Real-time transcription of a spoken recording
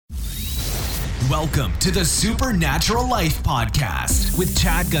Welcome to the Supernatural Life Podcast with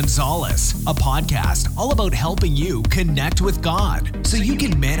Chad Gonzalez, a podcast all about helping you connect with God so you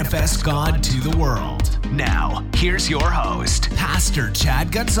can manifest God to the world. Now, here's your host, Pastor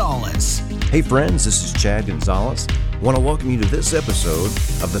Chad Gonzalez. Hey friends, this is Chad Gonzalez. I want to welcome you to this episode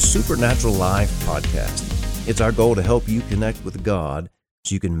of the Supernatural Life Podcast. It's our goal to help you connect with God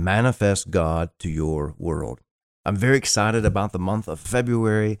so you can manifest God to your world. I'm very excited about the month of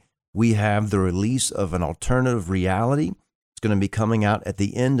February. We have the release of an alternative reality. It's going to be coming out at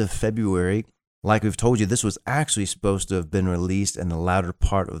the end of February. Like we've told you, this was actually supposed to have been released in the latter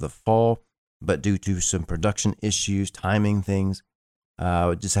part of the fall, but due to some production issues, timing things,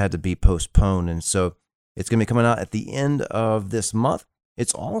 it just had to be postponed. And so it's going to be coming out at the end of this month.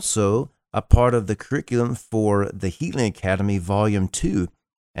 It's also a part of the curriculum for the Healing Academy Volume 2.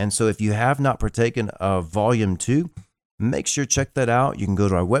 And so if you have not partaken of Volume 2, make sure to check that out. You can go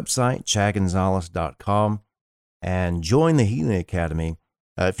to our website, chadgonzalez.com, and join the Healing Academy.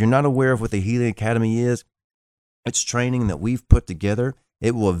 If you're not aware of what the Healing Academy is, it's training that we've put together.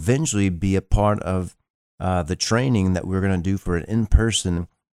 It will eventually be a part of the training that we're going to do for an in-person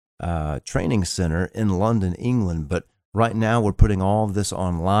training center in London, England. But right now, we're putting all of this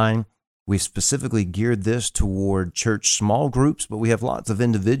online. We've specifically geared this toward church small groups, but we have lots of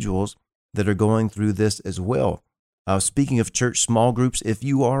individuals that are going through this as well. Speaking of church small groups, if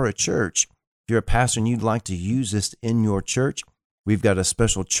you are a church, if you're a pastor and you'd like to use this in your church, we've got a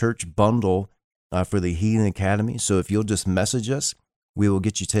special church bundle for the Healing Academy. So if you'll just message us, we will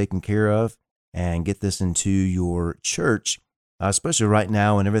get you taken care of and get this into your church, especially right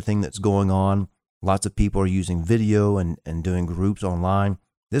now and everything that's going on. Lots of people are using video and doing groups online.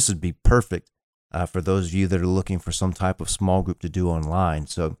 This would be perfect for those of you that are looking for some type of small group to do online.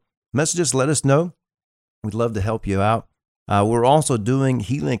 So message us, let us know. We'd love to help you out. We're also doing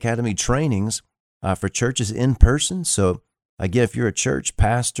Healing Academy trainings for churches in person. So again, if you're a church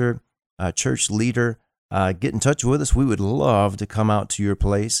pastor, a church leader, get in touch with us. We would love to come out to your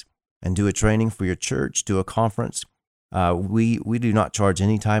place and do a training for your church, do a conference. We do not charge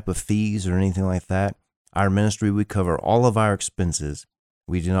any type of fees or anything like that. Our ministry, we cover all of our expenses.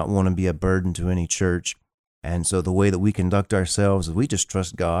 We do not want to be a burden to any church. And so the way that we conduct ourselves is we just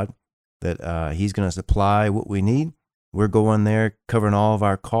trust God that He's going to supply what we need. We're going there covering all of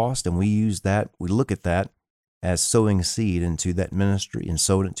our costs, and we use that. We look at that as sowing seed into that ministry and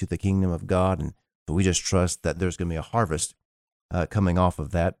sowing it into the kingdom of God. And so we just trust that there's going to be a harvest coming off of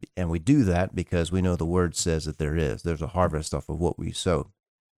that. And we do that because we know the Word says that there's a harvest off of what we sow.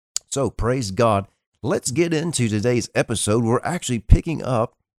 So praise God. Let's get into today's episode. We're actually picking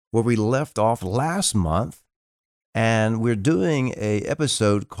up where we left off last month, and we're doing an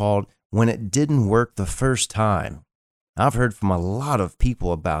episode called When It Didn't Work the First Time. I've heard from a lot of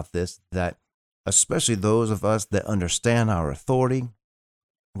people about this, that especially those of us that understand our authority,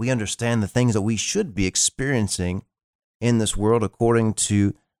 we understand the things that we should be experiencing in this world according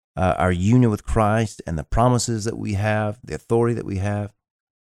to our union with Christ and the promises that we have, the authority that we have.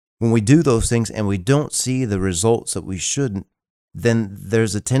 When we do those things and we don't see the results that we shouldn't, then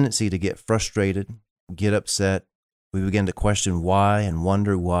there's a tendency to get frustrated, get upset. We begin to question why and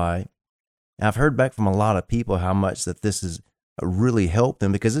wonder why. And I've heard back from a lot of people how much that this has really helped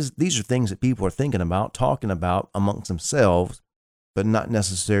them, because these are things that people are thinking about, talking about amongst themselves, but not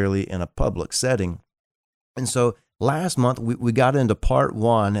necessarily in a public setting. And so last month we got into part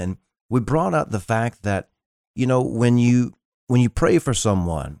 1, and we brought out the fact that, when you pray for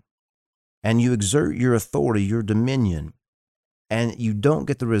someone and you exert your authority, your dominion, and you don't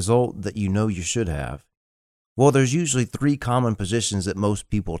get the result that you should have, well, there's usually 3 common positions that most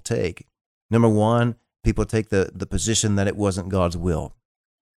people take. Number 1, people take the position that it wasn't God's will.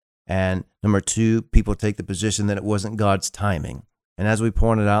 And number 2, people take the position that it wasn't God's timing. And as we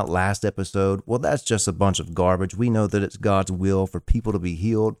pointed out last episode, well, that's just a bunch of garbage. We know that it's God's will for people to be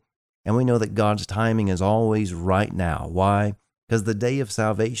healed. And we know that God's timing is always right now. Why? Because the day of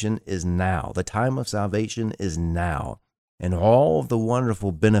salvation is now. The time of salvation is now. And all of the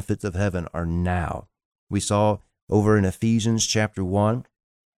wonderful benefits of heaven are now. We saw over in Ephesians chapter 1,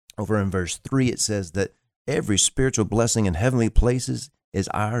 over in verse 3, it says that every spiritual blessing in heavenly places is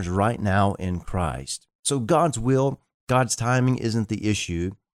ours right now in Christ. So God's will, God's timing isn't the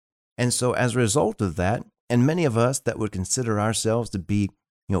issue. And so as a result of that, and many of us that would consider ourselves to be,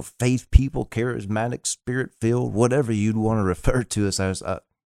 faith people, charismatic, spirit-filled, whatever you'd want to refer to us as,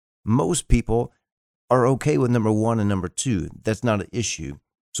 most people are okay with number 1 and number 2. That's not an issue.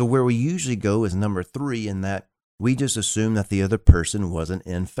 So where we usually go is number 3, in that we just assume that the other person wasn't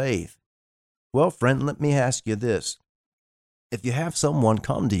in faith. Well, friend, let me ask you this. If you have someone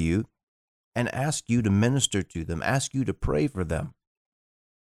come to you and ask you to minister to them, ask you to pray for them.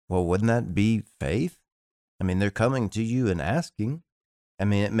 Well, wouldn't that be faith? I mean, they're coming to you and asking. I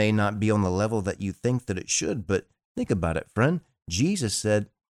mean, it may not be on the level that you think that it should, but think about it, friend. Jesus said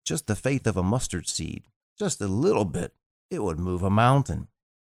just the faith of a mustard seed, just a little bit, it would move a mountain.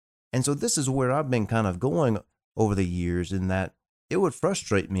 And so this is where I've been kind of going over the years, in that it would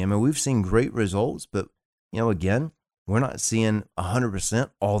frustrate me. I mean, we've seen great results, but, again, we're not seeing 100%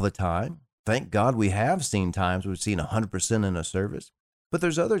 all the time. Thank God we have seen times we've seen 100% in a service, but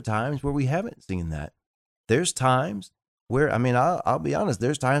there's other times where we haven't seen that. There's times where, I'll be honest,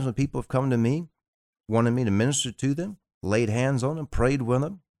 there's times when people have come to me, wanted me to minister to them, laid hands on them, prayed with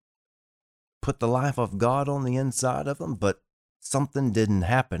them, put the life of God on the inside of them, but something didn't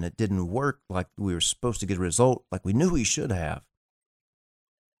happen. It didn't work like we were supposed to get a result, like we knew we should have.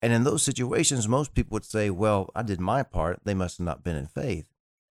 And in those situations, most people would say, well, I did my part. They must have not been in faith.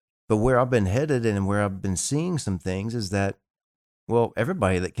 But where I've been headed and where I've been seeing some things is that, well,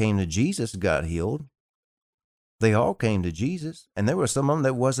 everybody that came to Jesus got healed. They all came to Jesus. And there were some of them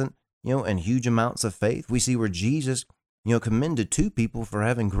that wasn't, in huge amounts of faith. We see where Jesus, commended two people for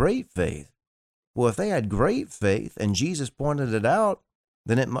having great faith. Well, if they had great faith and Jesus pointed it out,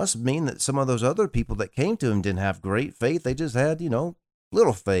 then it must mean that some of those other people that came to him didn't have great faith. They just had,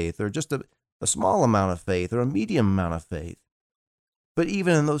 little faith, or just a small amount of faith, or a medium amount of faith. But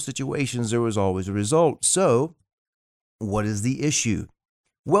even in those situations, there was always a result. So what is the issue?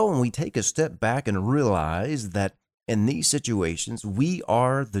 Well, when we take a step back and realize that in these situations, we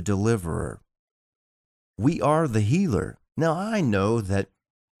are the deliverer. We are the healer. Now, I know that,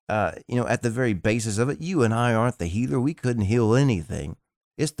 at the very basis of it, you and I aren't the healer. We couldn't heal anything.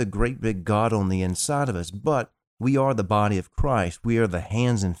 It's the great big God on the inside of us. But we are the body of Christ. We are the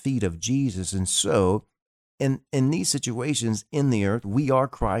hands and feet of Jesus. And so, in these situations in the earth, we are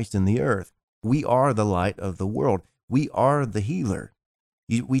Christ in the earth. We are the light of the world. We are the healer.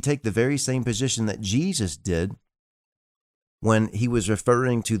 We take the very same position that Jesus did when he was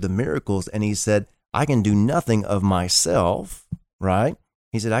referring to the miracles, and he said, I can do nothing of myself, right?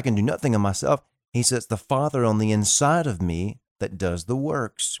 He said, I can do nothing of myself. He says, the Father on the inside of me that does the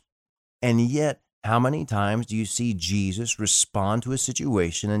works. And yet, how many times do you see Jesus respond to a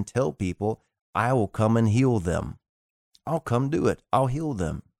situation and tell people, I will come and heal them. I'll come do it. I'll heal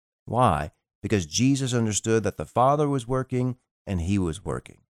them. Why? Because Jesus understood that the Father was working and he was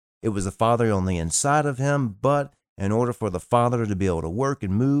working. It was the Father on the inside of him, but in order for the Father to be able to work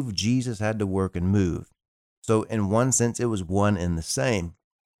and move, Jesus had to work and move. So in one sense, it was one and the same.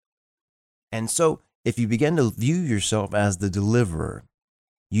 And so if you begin to view yourself as the deliverer,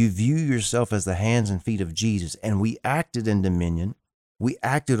 you view yourself as the hands and feet of Jesus, and we acted in dominion, we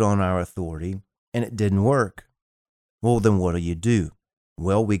acted on our authority, and it didn't work. Well, then what do?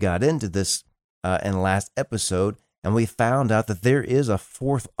 Well, we got into this in the last episode, and we found out that there is a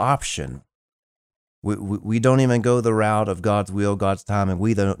fourth option. We don't even go the route of God's will, God's time, and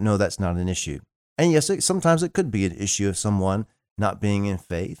we don't know that's not an issue. And yes, sometimes it could be an issue of someone not being in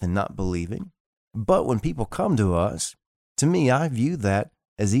faith and not believing. But when people come to us, to me, I view that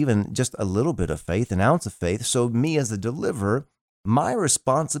as even just a little bit of faith, an ounce of faith. So me as the deliverer, my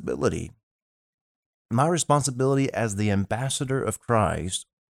responsibility as the ambassador of Christ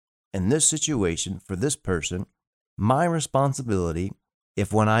in this situation for this person, my responsibility,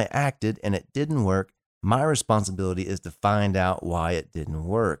 if when I acted and it didn't work, my responsibility is to find out why it didn't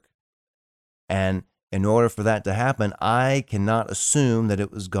work. And in order for that to happen, I cannot assume that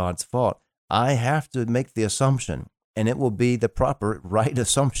it was God's fault. I have to make the assumption, and it will be the proper, right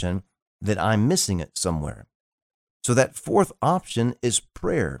assumption, that I'm missing it somewhere. So that fourth option is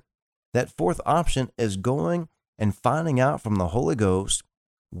prayer. That fourth option is going and finding out from the Holy Ghost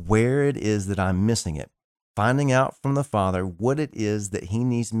where it is that I'm missing it. Finding out from the Father what it is that he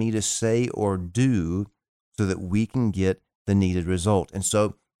needs me to say or do so that we can get the needed result. And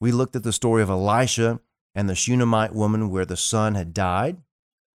so we looked at the story of Elisha and the Shunammite woman where the son had died.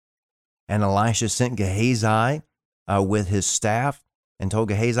 And Elisha sent Gehazi with his staff and told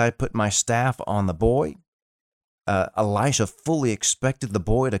Gehazi, put my staff on the boy. Elisha fully expected the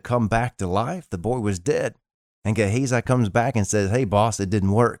boy to come back to life. The boy was dead. And Gehazi comes back and says, hey, boss, it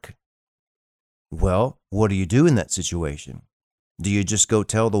didn't work. Well, what do you do in that situation? Do you just go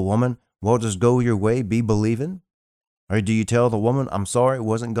tell the woman, well, just go your way, be believing? Or do you tell the woman, I'm sorry, it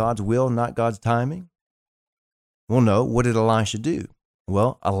wasn't God's will, not God's timing? Well, no. What did Elisha do?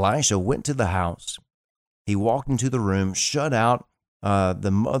 Well, Elisha went to the house. He walked into the room, shut out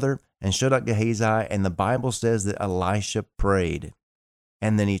the mother and shut out Gehazi, and the Bible says that Elisha prayed.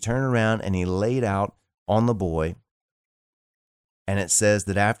 And then he turned around and he laid out on the boy And it says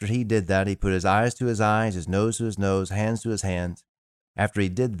that after he did that, he put his eyes to his eyes, his nose to his nose, hands to his hands. After he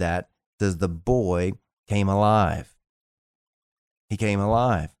did that, it says the boy came alive. He came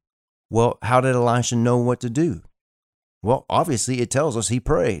alive. Well, how did Elisha know what to do? Well, obviously it tells us he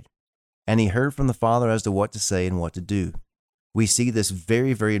prayed and he heard from the Father as to what to say and what to do. We see this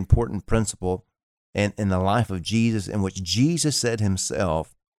very, very important principle in the life of Jesus, in which Jesus said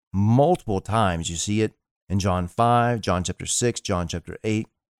himself multiple times. You see it in John 5, John chapter 6, John chapter 8.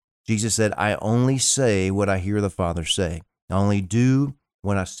 Jesus said, I only say what I hear the Father say. I only do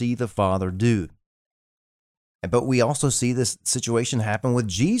what I see the Father do. But we also see this situation happen with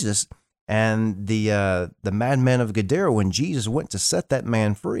Jesus and the madman of Gadara when Jesus went to set that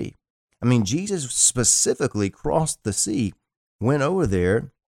man free. I mean, Jesus specifically crossed the sea, went over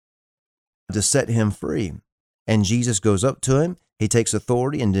there to set him free. And Jesus goes up to him. He takes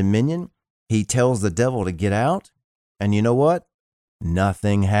authority and dominion. He tells the devil to get out. And you know what?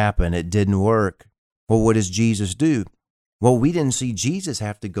 Nothing happened. It didn't work. Well, what does Jesus do? Well, we didn't see Jesus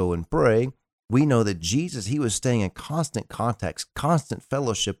have to go and pray. We know that Jesus, he was staying in constant contact, constant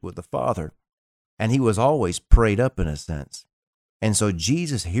fellowship with the Father. And he was always prayed up in a sense. And so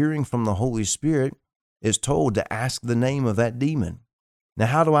Jesus, hearing from the Holy Spirit, is told to ask the name of that demon. Now,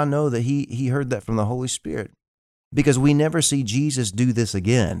 how do I know that he heard that from the Holy Spirit? Because we never see Jesus do this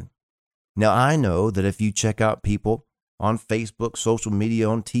again. Now, I know that if you check out people on Facebook, social media,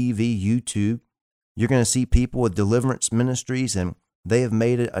 on TV, YouTube, you're going to see people with deliverance ministries, and they have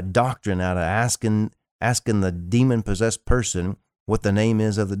made it a doctrine out of asking the demon-possessed person what the name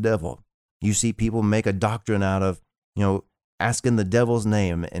is of the devil. You see people make a doctrine out of, asking the devil's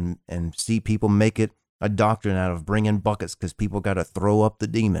name, and see people make it a doctrine out of bringing buckets because people got to throw up the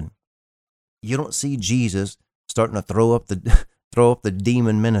demon. You don't see Jesus starting to throw up the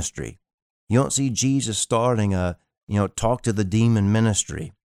demon ministry. You don't see Jesus starting a talk to the demon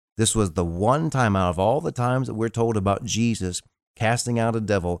ministry. This was the one time out of all the times that we're told about Jesus casting out a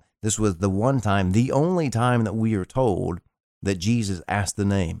devil. This was the one time, the only time that we are told that Jesus asked the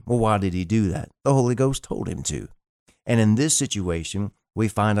name. Well, why did he do that? The Holy Ghost told him to. And in this situation, we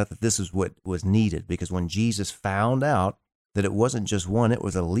find out that this is what was needed, because when Jesus found out that it wasn't just one, it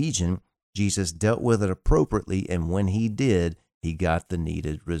was a legion, Jesus dealt with it appropriately, and when he did, he got the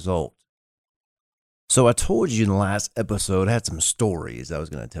needed result. So I told you in the last episode, I had some stories I was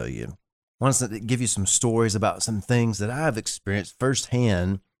going to tell you. I wanted to give you some stories about some things that I've experienced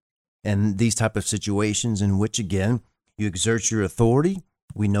firsthand in these type of situations in which, again, you exert your authority.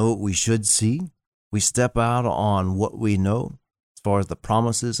 We know what we should see. We step out on what we know, as far as the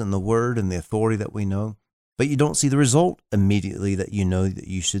promises and the word and the authority that we know, but you don't see the result immediately that you know that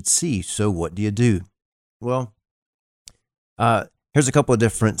you should see. So what do you do? Well, here's a couple of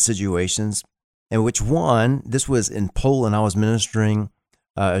different situations in which one, this was in Poland. I was ministering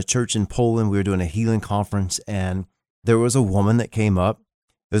a church in Poland. We were doing a healing conference, and there was a woman that came up.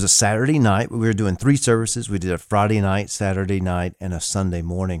 It was a Saturday night. We were doing 3 services. We did a Friday night, Saturday night, and a Sunday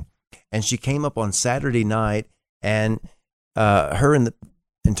morning. And she came up on Saturday night, and her and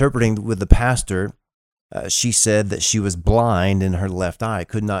interpreting with the pastor, she said that she was blind in her left eye,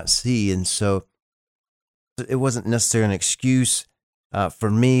 could not see. And so it wasn't necessarily an excuse for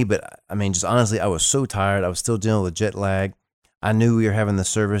me, but I mean, just honestly, I was so tired. I was still dealing with jet lag. I knew we were having the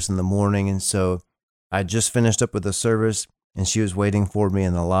service in the morning, and so I just finished up with the service, and she was waiting for me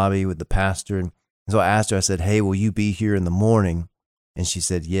in the lobby with the pastor. And so I asked her, I said, hey, will you be here in the morning? And she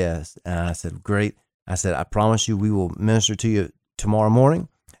said, yes. And I said, great. I said, I promise you we will minister to you tomorrow morning,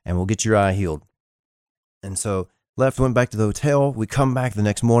 and we'll get your eye healed. And so went back to the hotel. We come back the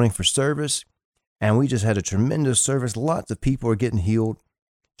next morning for service, and we just had a tremendous service. Lots of people are getting healed.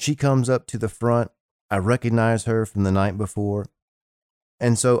 She comes up to the front. I recognize her from the night before.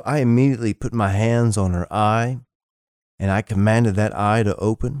 And so I immediately put my hands on her eye, and I commanded that eye to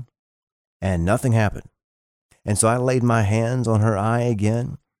open, and nothing happened. And so I laid my hands on her eye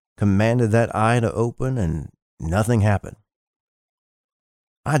again, commanded that eye to open, and nothing happened.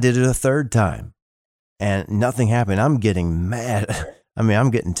 I did it a third time, and nothing happened. I'm getting mad.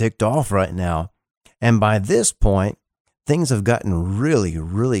 I'm getting ticked off right now. And by this point, things have gotten really,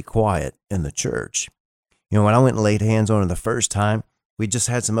 really quiet in the church. When I went and laid hands on her the first time, we just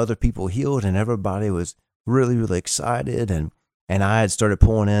had some other people healed, and everybody was really, really excited. And I had started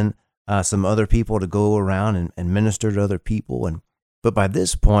pulling in some other people to go around and minister to other people. But by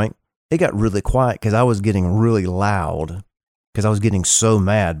this point, it got really quiet because I was getting really loud, because I was getting so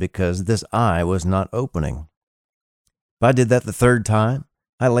mad because this eye was not opening. But I did that the third time.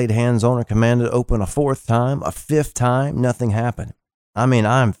 I laid hands on her, commanded to open a fourth time, a fifth time, nothing happened.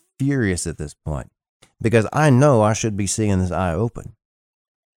 I'm furious at this point because I know I should be seeing this eye open.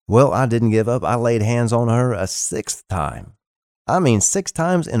 Well, I didn't give up. I laid hands on her a sixth time. I mean, 6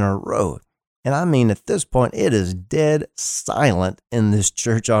 times in a row. And I mean, at this point, it is dead silent in this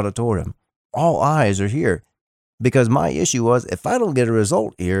church auditorium. All eyes are here, because my issue was, if I don't get a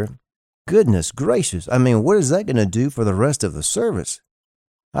result here, goodness gracious, I mean, what is that going to do for the rest of the service?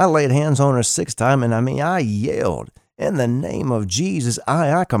 I laid hands on her 6th time, and I mean, I yelled, in the name of Jesus,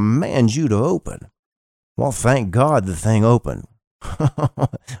 I command you to open. Well, thank God the thing opened.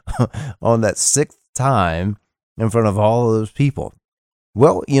 On that 6th time in front of all of those people.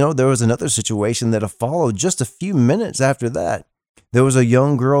 Well, there was another situation that followed just a few minutes after that. There was a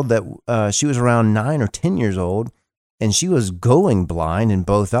young girl that she was around 9 or 10 years old, and she was going blind in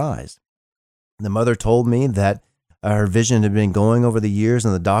both eyes. The mother told me that her vision had been going over the years,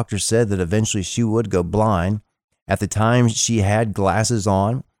 and the doctor said that eventually she would go blind. At the time, she had glasses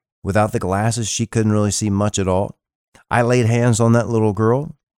on. Without the glasses, she couldn't really see much at all. I laid hands on that little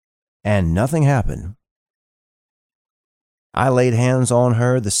girl, and nothing happened. I laid hands on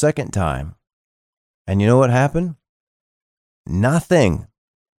her the 2nd time, and you know what happened? Nothing.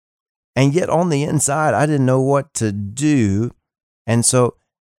 And yet on the inside, I didn't know what to do. And so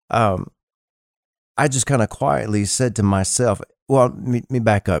I just kind of quietly said to myself, well, let me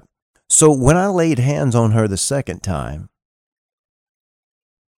back up. So when I laid hands on her the 2nd time,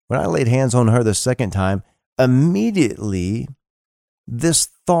 immediately this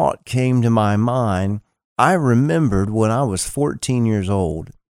thought came to my mind. I remembered when I was 14 years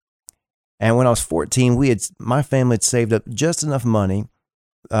old. And when I was 14, my family had saved up just enough money.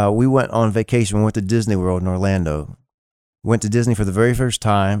 We went on vacation. We went to Disney World in Orlando. Went to Disney for the very first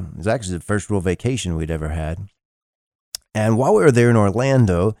time. It was actually the first real vacation we'd ever had. And while we were there in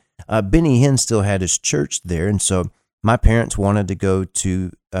Orlando, Benny Hinn still had his church there. And so my parents wanted to go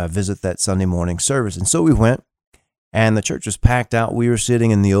to visit that Sunday morning service. And so we went, and the church was packed out. We were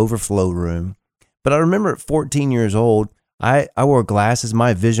sitting in the overflow room. But I remember at 14 years old, I wore glasses.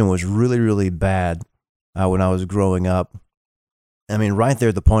 My vision was really, really bad when I was growing up. I mean, right there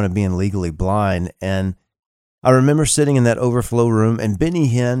at the point of being legally blind. And I remember sitting in that overflow room, and Benny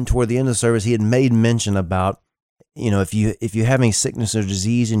Hinn, toward the end of the service, he had made mention about, if you have any sickness or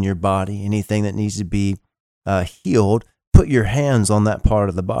disease in your body, anything that needs to be healed, put your hands on that part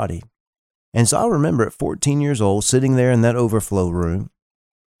of the body. And so I remember at 14 years old, sitting there in that overflow room,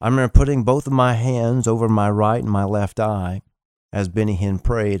 I remember putting both of my hands over my right and my left eye as Benny Hinn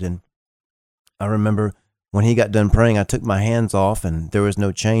prayed. And I remember when he got done praying, I took my hands off and there was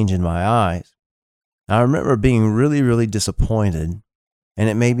no change in my eyes. I remember being really, really disappointed, and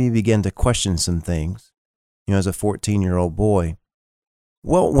it made me begin to question some things, as a 14-year-old boy.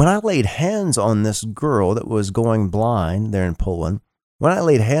 Well, when I laid hands on this girl that was going blind there in Poland, when I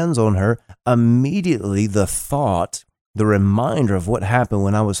laid hands on her, immediately the reminder of what happened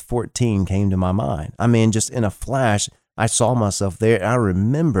when I was 14 came to my mind. I mean, just in a flash, I saw myself there, and I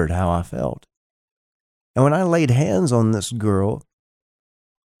remembered how I felt. And when I laid hands on this girl,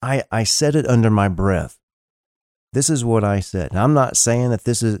 I said it under my breath. This is what I said. Now, I'm not saying that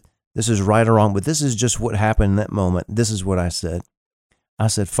this is right or wrong, but this is just what happened in that moment. This is what I said. I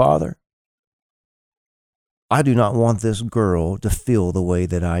said, Father, I do not want this girl to feel the way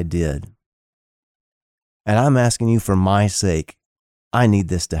that I did. And I'm asking you for my sake, I need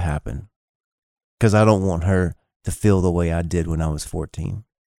this to happen, because I don't want her to feel the way I did when I was 14.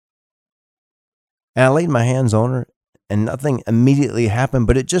 And I laid my hands on her, and nothing immediately happened,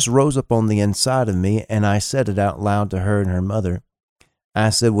 but it just rose up on the inside of me, and I said it out loud to her and her mother. I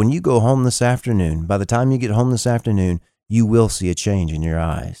said, when you go home this afternoon, by the time you get home this afternoon, you will see a change in your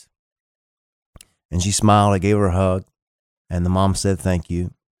eyes. And she smiled. I gave her a hug, and the mom said, thank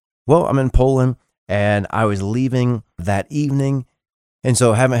you. Well, I'm in Poland, and I was leaving that evening, and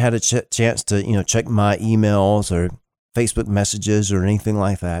so I haven't had a chance to, check my emails or Facebook messages or anything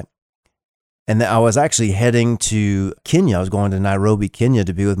like that. And I was actually heading to Kenya. I was going to Nairobi, Kenya,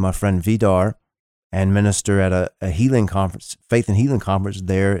 to be with my friend Vidar and minister at a healing conference, faith and healing conference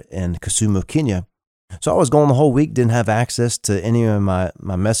there in Kisumu, Kenya. So I was gone the whole week, didn't have access to any of my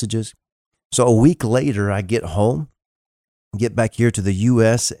messages. So a week later, I get home, get back here to the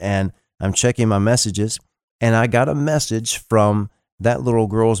U.S., and I'm checking my messages, and I got a message from that little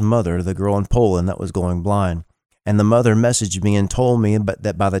girl's mother, the girl in Poland that was going blind. And the mother messaged me and told me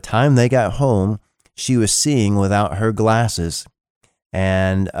that by the time they got home, she was seeing without her glasses,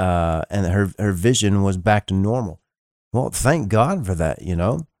 and her vision was back to normal. Well, thank God for that,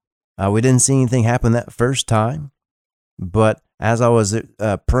 We didn't see anything happen that first time, but as I was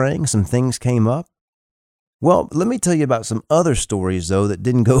praying, some things came up. Well, let me tell you about some other stories, though, that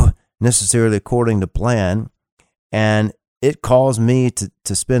didn't go necessarily according to plan. And it caused me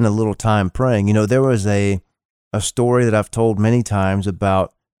to spend a little time praying. You know, there was a story that I've told many times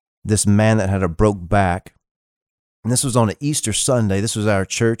about this man that had a broke back. And this was on an Easter Sunday. This was our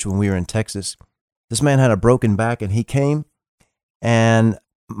church when we were in Texas. This man had a broken back, and he came, and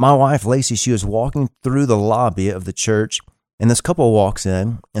my wife, Lacey, she was walking through the lobby of the church, and this couple walks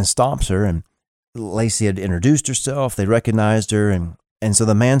in and stops her, and Lacey had introduced herself. They recognized her, and so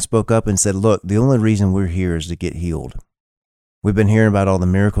the man spoke up and said, look, the only reason we're here is to get healed. We've been hearing about all the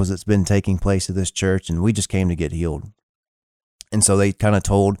miracles that's been taking place at this church, and we just came to get healed. And so they kind of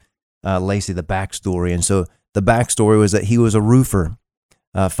told Lacey the backstory. And so the backstory was that he was a roofer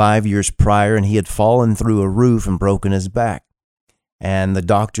 5 years prior, and he had fallen through a roof and broken his back. And the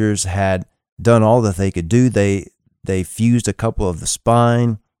doctors had done all that they could do. They fused a couple of the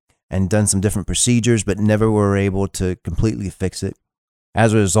spine and done some different procedures, but never were able to completely fix it.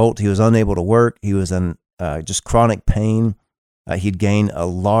 As a result, he was unable to work. He was in just chronic pain. He'd gained a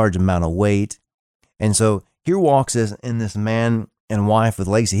large amount of weight. And so here walks in this man and wife with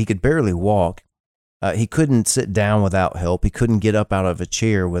Lacey. He could barely walk. He couldn't sit down without help. He couldn't get up out of a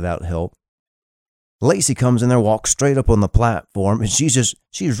chair without help. Lacey comes in there, walks straight up on the platform, and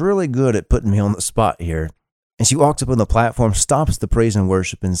she's really good at putting me on the spot here. And she walks up on the platform, stops the praise and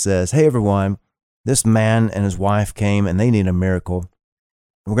worship, and says, hey, everyone, this man and his wife came, and they need a miracle.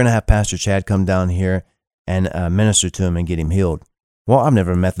 We're going to have Pastor Chad come down here and minister to him and get him healed. Well, I've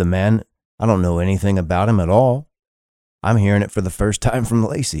never met the man. I don't know anything about him at all. I'm hearing it for the first time from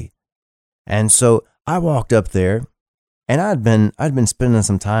Lacey. And so I walked up there, and I'd been spending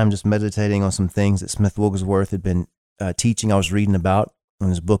some time just meditating on some things that Smith Wigglesworth had been teaching. I was reading about in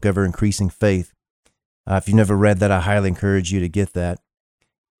his book, Ever Increasing Faith. If you've never read that, I highly encourage you to get that.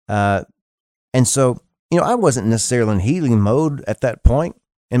 And so, you know, I wasn't necessarily in healing mode at that point.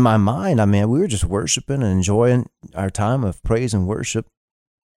 In my mind, I mean, we were just worshiping and enjoying our time of praise and worship.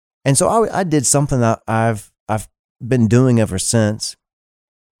 And so I did something that I've been doing ever since.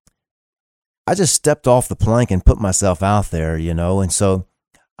 I just stepped off the plank and put myself out there, you know. And so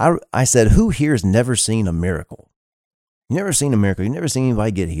I said, who here has never seen a miracle? You never seen a miracle. You never seen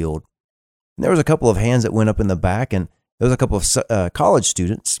anybody get healed. And there was a couple of hands that went up in the back, and there was a couple of college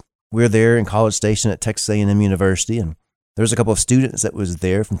students. We were there in College Station at Texas A&M University, and there was a couple of students that was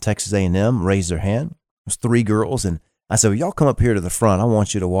there from Texas A&M, raised their hand. It was 3 girls, and I said, well, y'all come up here to the front. I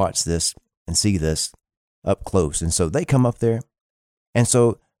want you to watch this and see this up close. And so they come up there, and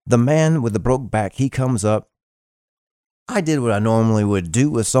so the man with the broke back, he comes up. I did what I normally would do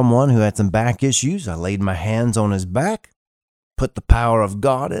with someone who had some back issues. I laid my hands on his back, put the power of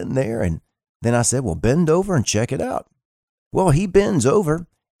God in there, and then I said, well, bend over and check it out. Well, he bends over,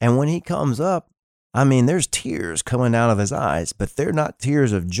 and when he comes up, I mean, there's tears coming out of his eyes, but they're not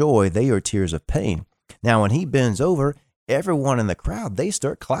tears of joy. They are tears of pain. Now, when he bends over, everyone in the crowd, they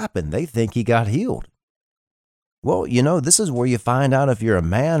start clapping. They think he got healed. Well, you know, this is where you find out if you're a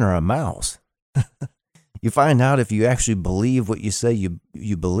man or a mouse. You find out if you actually believe what you say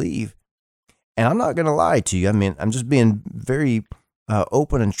you believe. And I'm not going to lie to you. I mean, I'm just being very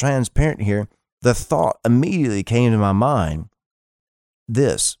open and transparent here. The thought immediately came to my mind.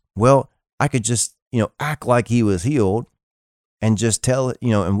 Well, I could just, act like he was healed and just tell it,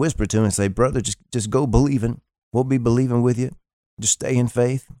 and whisper to him and say, brother, just go believing. We'll be believing with you. Just stay in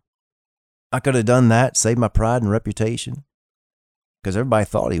faith. I could have done that, saved my pride and reputation, because everybody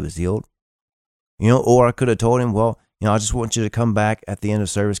thought he was healed. Or I could have told him, well, I just want you to come back at the end of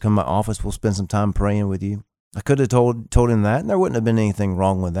service, come to my office. We'll spend some time praying with you. I could have told him that, and there wouldn't have been anything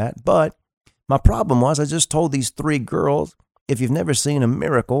wrong with that. But my problem was I just told these 3 girls, if you've never seen a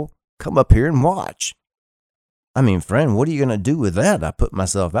miracle, come up here and watch. I mean, friend, what are you going to do with that? I put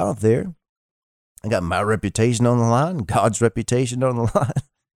myself out there. I got my reputation on the line, God's reputation on the line.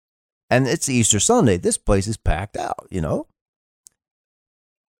 And it's Easter Sunday. This place is packed out,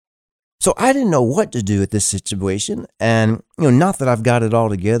 So I didn't know what to do at this situation. And, not that I've got it all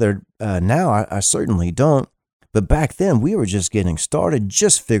together now. I certainly don't. But back then, we were just getting started,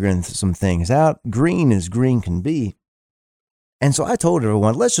 just figuring some things out. Green as green can be. And so I told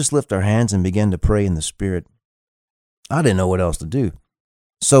everyone, let's just lift our hands and begin to pray in the Spirit. I didn't know what else to do.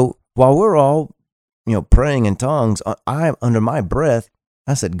 So while we're all, praying in tongues, I, under my breath,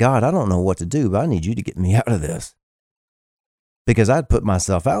 I said, God, I don't know what to do, but I need you to get me out of this. Because I'd put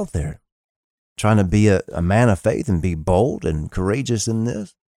myself out there, trying to be a man of faith and be bold and courageous in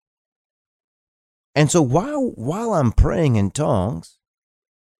this. And so while I'm praying in tongues,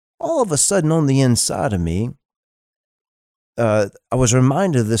 all of a sudden on the inside of me, I was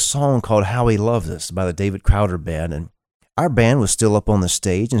reminded of this song called How He Loves Us by the David Crowder Band. And our band was still up on the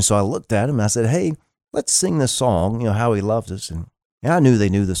stage, and so I looked at him and I said, hey, let's sing this song, How He Loves Us. And I knew they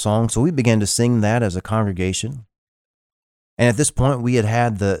knew the song, so we began to sing that as a congregation. And at this point, we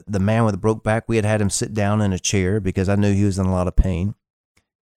had the man with the broke back, we had him sit down in a chair because I knew he was in a lot of pain.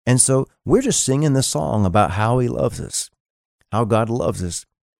 And so we're just singing this song about how He loves us, how God loves us.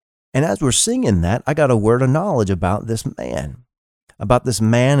 And as we're singing that, I got a word of knowledge about this man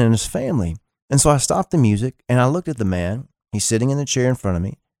and his family. And so I stopped the music and I looked at the man. He's sitting in the chair in front of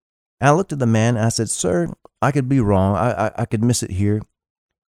me. And I looked at the man and I said, sir, I could be wrong. I could miss it here.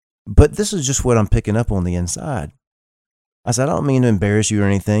 But this is just what I'm picking up on the inside. I said, I don't mean to embarrass you or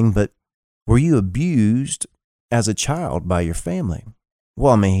anything, but were you abused as a child by your family?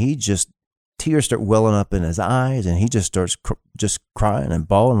 Well, tears start welling up in his eyes, and he just starts just crying and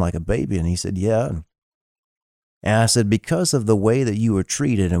bawling like a baby. And he said, yeah. And I said, because of the way that you were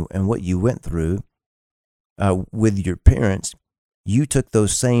treated and what you went through with your parents, you took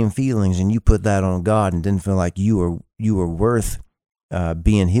those same feelings and you put that on God and didn't feel like you were worth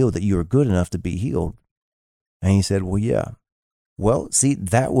being healed, that you were good enough to be healed. And he said, well, yeah. Well, see,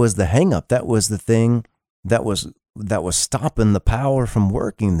 that was the hang up. That was the thing that was stopping the power from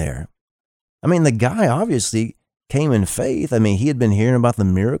working there. The guy obviously came in faith. He had been hearing about the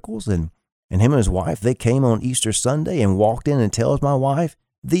miracles, and him and his wife, they came on Easter Sunday and walked in and tells my wife,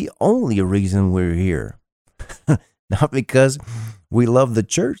 the only reason we're here, not because we love the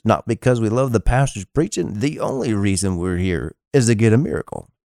church, not because we love the pastors preaching, the only reason we're here is to get a miracle.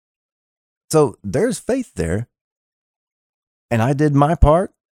 So there's faith there. And I did my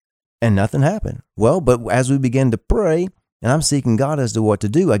part and nothing happened. Well, but as we began to pray and I'm seeking God as to what to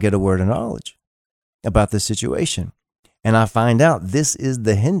do, I get a word of knowledge about this situation. And I find out this is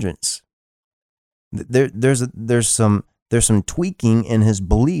the hindrance. There's some tweaking in his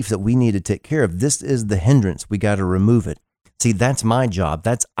belief that we need to take care of. This is the hindrance. We got to remove it. See, that's my job.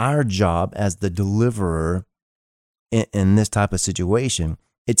 That's our job as the deliverer in this type of situation.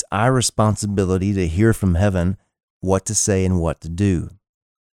 It's our responsibility to hear from heaven what to say and what to do.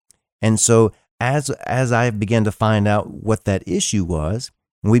 And so as I began to find out what that issue was,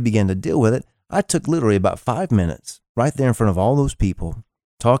 and we began to deal with it, I took literally about 5 minutes right there in front of all those people,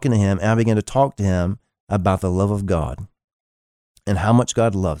 talking to him, and I began to talk to him about the love of God and how much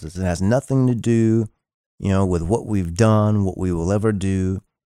God loves us. It has nothing to do, with what we've done, what we will ever do.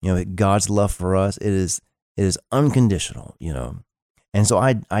 God's love for us, it is unconditional, And so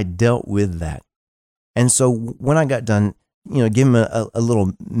I dealt with that. And so when I got done, give him a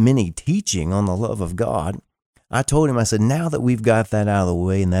little mini teaching on the love of God, I told him, I said, now that we've got that out of the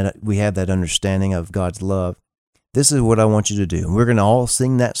way and that we have that understanding of God's love, this is what I want you to do. And we're going to all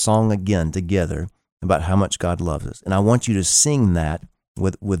sing that song again together about how much God loves us. And I want you to sing that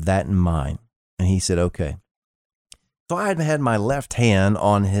with that in mind. And he said, okay. So I had my left hand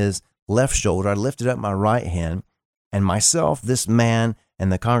on his left shoulder. I lifted up my right hand, and myself, this man,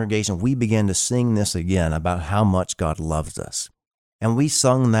 and the congregation, we began to sing this again about how much God loves us. And we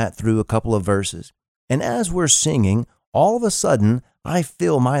sung that through a couple of verses. And as we're singing, all of a sudden, I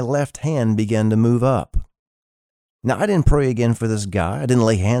feel my left hand begin to move up. Now, I didn't pray again for this guy. I didn't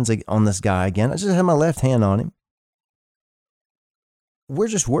lay hands on this guy again. I just had my left hand on him. We're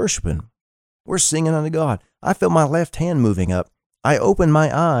just worshiping. We're singing unto God. I felt my left hand moving up. I opened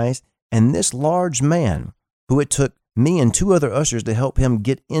my eyes, and this large man, who it took me and two other ushers to help him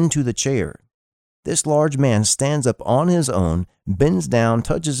get into the chair, this large man stands up on his own, bends down,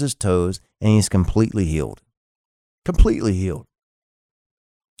 touches his toes, and he's completely healed. Completely healed.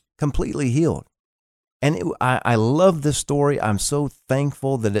 Completely healed. And I love this story. I'm so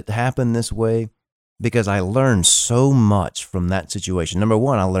thankful that it happened this way because I learned so much from that situation. Number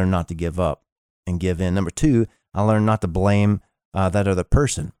one, I learned not to give up and give in. Number two, I learned not to blame that other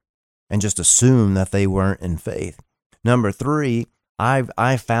person and just assume that they weren't in faith. Number three,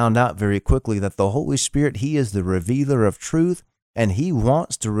 I found out very quickly that the Holy Spirit, He is the revealer of truth, and He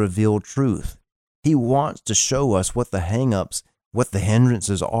wants to reveal truth. He wants to show us what the hang-ups, what the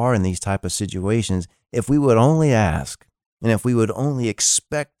hindrances are in these type of situations. If we would only ask, and if we would only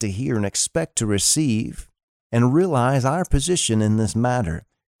expect to hear and expect to receive and realize our position in this matter,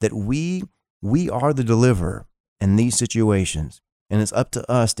 that we are the deliverer in these situations. And it's up to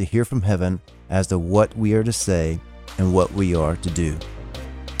us to hear from heaven as to what we are to say and what we are to do.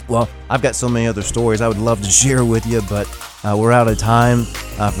 Well, I've got so many other stories I would love to share with you, but we're out of time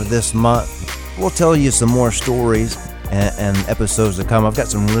for this month. We'll tell you some more stories and episodes to come. I've got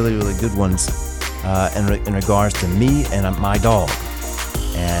some really, really good ones in regards to me and my dog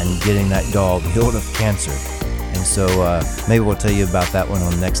and getting that dog healed of cancer. And so maybe we'll tell you about that one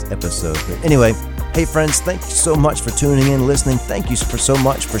on the next episode. But anyway, Hey friends, thank you so much for tuning in, listening. Thank you so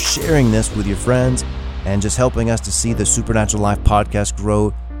much for sharing this with your friends and just helping us to see the Supernatural Life podcast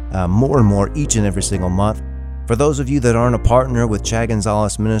grow more and more each and every single month. For those of you that aren't a partner with Chad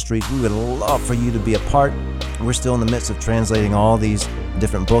Gonzalez Ministries, we would love for you to be a part. We're still in the midst of translating all these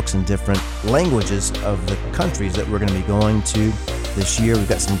different books in different languages of the countries that we're going to be going to this year. We've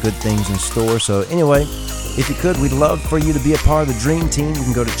got some good things in store. So anyway, if you could, we'd love for you to be a part of the Dream Team. You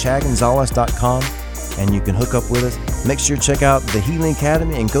can go to chadgonzalez.com and you can hook up with us. Make sure to check out the Healing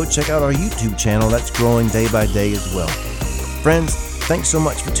Academy and go check out our YouTube channel. That's growing day by day as well. Friends, thanks so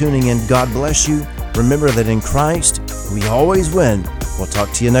much for tuning in. God bless you. Remember that in Christ, we always win. We'll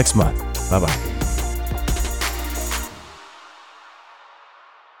talk to you next month. Bye-bye.